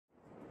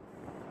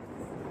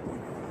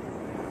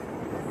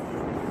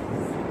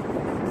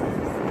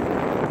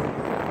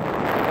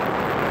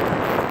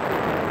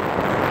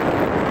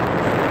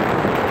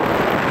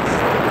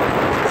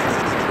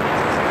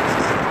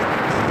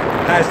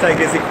Hashtag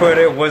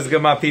GizzyCredit. What's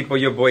good, my people?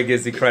 Your boy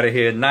GizzyCredit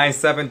here.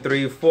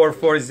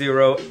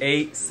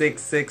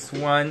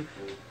 973-440-8661.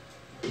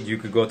 You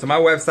could go to my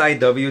website,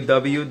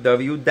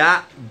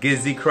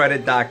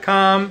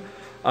 www.GizzyCredit.com.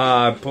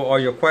 Put all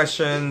your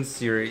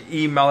questions, your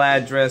email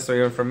address, or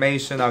your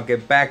information. I'll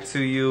get back to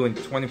you in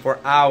 24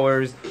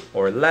 hours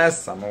or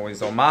less. I'm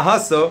always on my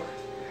hustle.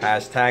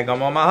 Hashtag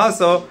I'm on my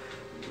hustle.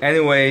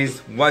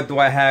 Anyways, what do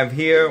I have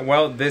here?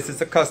 Well, this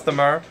is a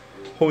customer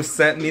who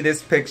sent me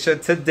this picture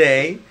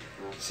today.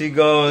 She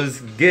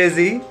goes,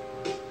 Gizzy,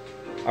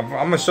 I'm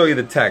gonna show you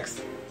the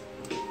text.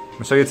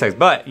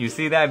 But you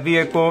see that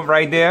vehicle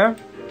right there?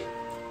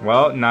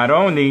 Well, not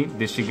only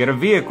did she get a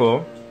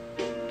vehicle,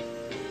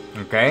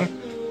 okay,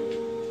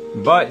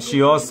 but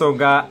she also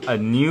got a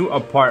new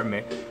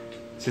apartment.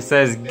 She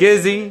says,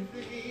 Gizzy,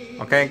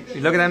 okay,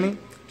 you looking at me?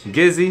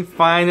 Gizzy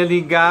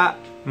finally got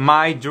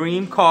my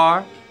dream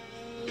car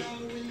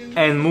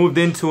and moved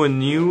into a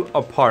new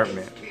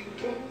apartment.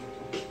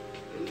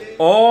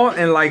 All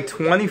in like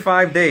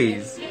 25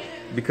 days,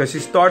 because she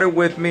started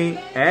with me,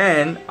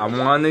 and I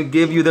want to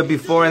give you the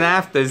before and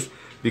afters,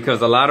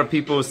 because a lot of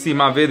people see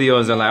my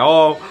videos and like,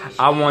 oh,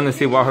 I want to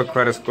see what her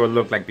credit score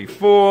looked like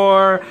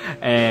before,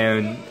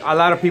 and a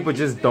lot of people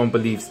just don't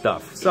believe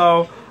stuff.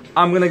 So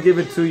I'm gonna give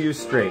it to you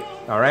straight.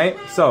 All right,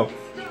 so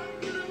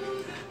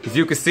as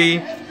you can see,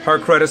 her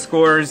credit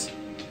scores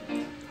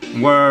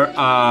were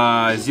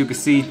as you can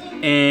see,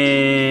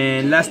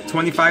 in less than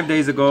 25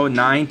 days ago,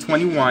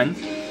 921,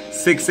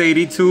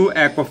 682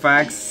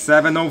 Equifax,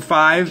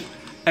 705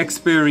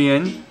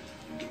 Experian,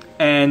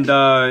 and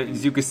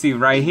as you can see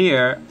right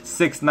here,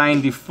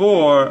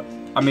 694,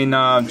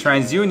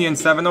 TransUnion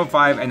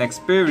 705 and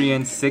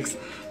Experian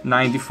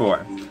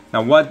 694.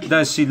 Now what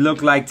does she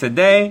look like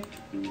today?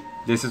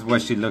 This is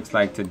what she looks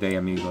like today,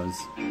 amigos.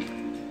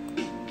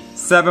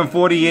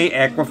 748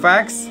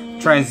 Equifax,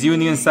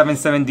 TransUnion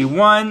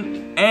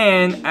 771,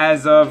 and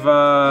as of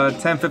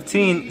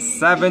 10/15,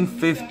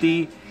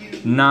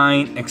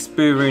 759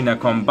 Experian, a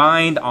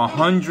combined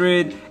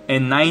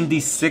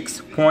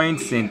 196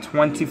 points in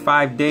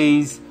 25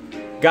 days.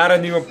 Got a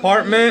new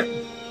apartment,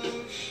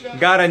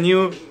 got a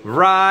new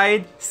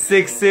ride,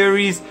 6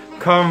 Series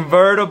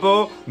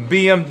convertible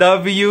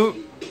BMW.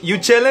 You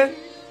chilling?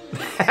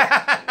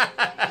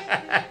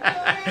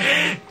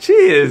 She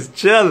is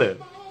chilling.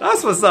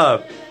 That's what's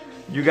up.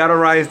 You gotta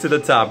rise to the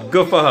top.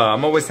 Good for her.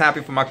 I'm always happy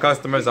for my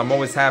customers. I'm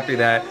always happy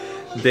that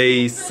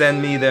they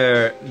send me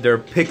their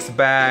pics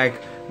back,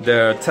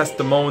 their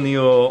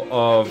testimonial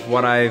of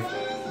what I've,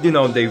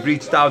 they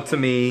reached out to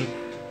me.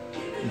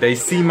 They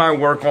see my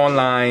work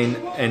online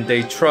and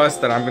they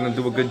trust that I'm gonna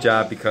do a good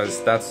job,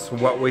 because that's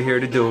what we're here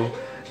to do.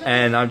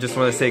 And I just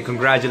want to say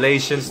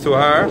congratulations to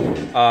her.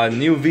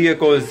 New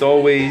vehicle is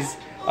always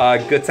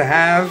good to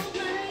have.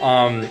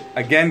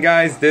 Again,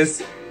 guys,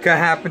 this could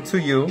happen to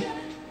you.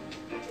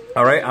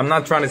 All right, I'm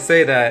not trying to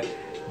say that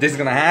this is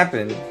gonna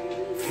happen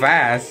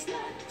fast.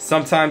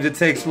 Sometimes it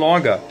takes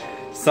longer.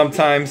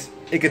 Sometimes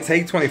it could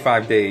take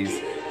 25 days,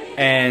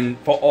 and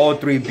for all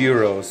 3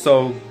 bureaus.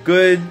 So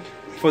good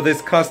for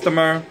this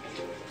customer.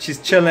 She's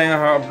chilling in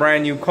her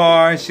brand new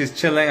car. She's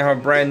chilling in her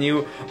brand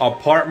new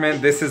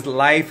apartment. This is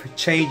life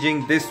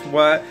changing. This is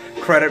what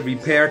credit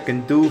repair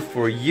can do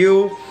for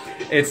you.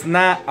 It's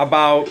not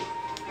about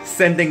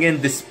sending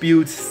in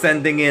disputes,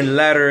 sending in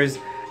letters.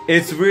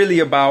 It's really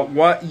about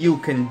what you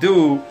can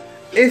do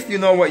if you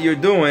know what you're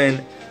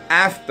doing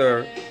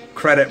after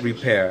credit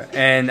repair,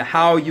 and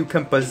how you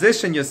can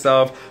position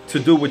yourself to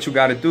do what you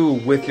got to do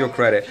with your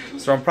credit.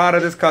 So I'm proud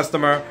of this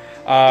customer.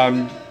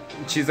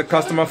 She's a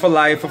customer for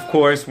life, of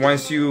course.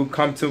 Once you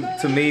come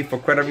to me for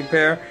credit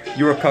repair,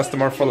 you're a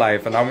customer for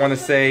life. And I want to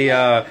say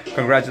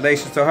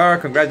congratulations to her.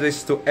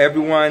 Congratulations to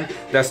everyone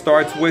that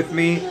starts with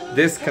me.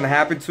 This can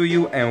happen to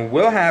you and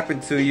will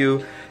happen to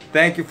you.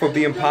 Thank you for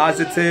being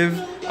positive.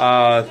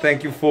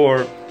 Thank you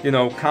for,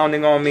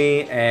 counting on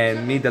me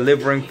and me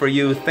delivering for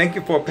you. Thank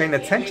you for paying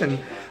attention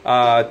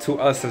to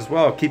us as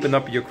well, keeping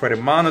up your credit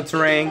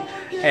monitoring,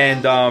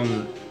 and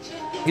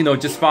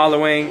just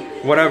following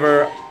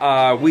whatever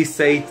we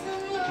say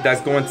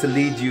that's going to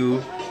lead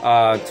you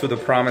to the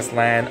promised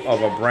land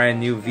of a brand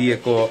new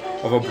vehicle,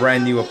 of a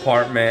brand new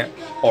apartment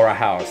or a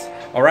house.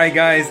 All right,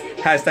 guys,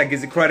 hashtag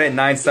GizzyCredit,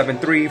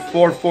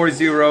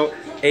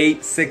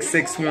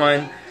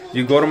 973-440-8661.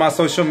 You go to my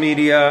social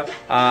media,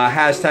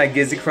 hashtag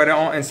GizzyCredit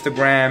on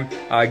Instagram,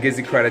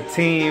 GizzyCredit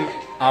team.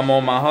 I'm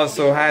on my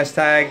hustle,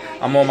 hashtag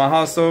I'm on my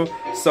hustle.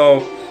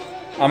 So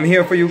I'm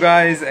here for you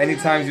guys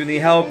anytime you need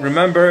help.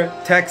 Remember,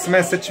 text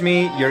message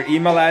me your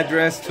email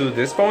address to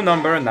this phone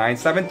number,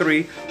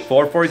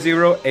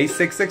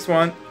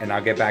 973-440-8661, and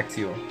I'll get back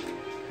to you.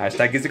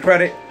 Hashtag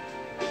GizzyCredit,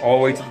 all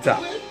the way to the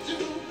top.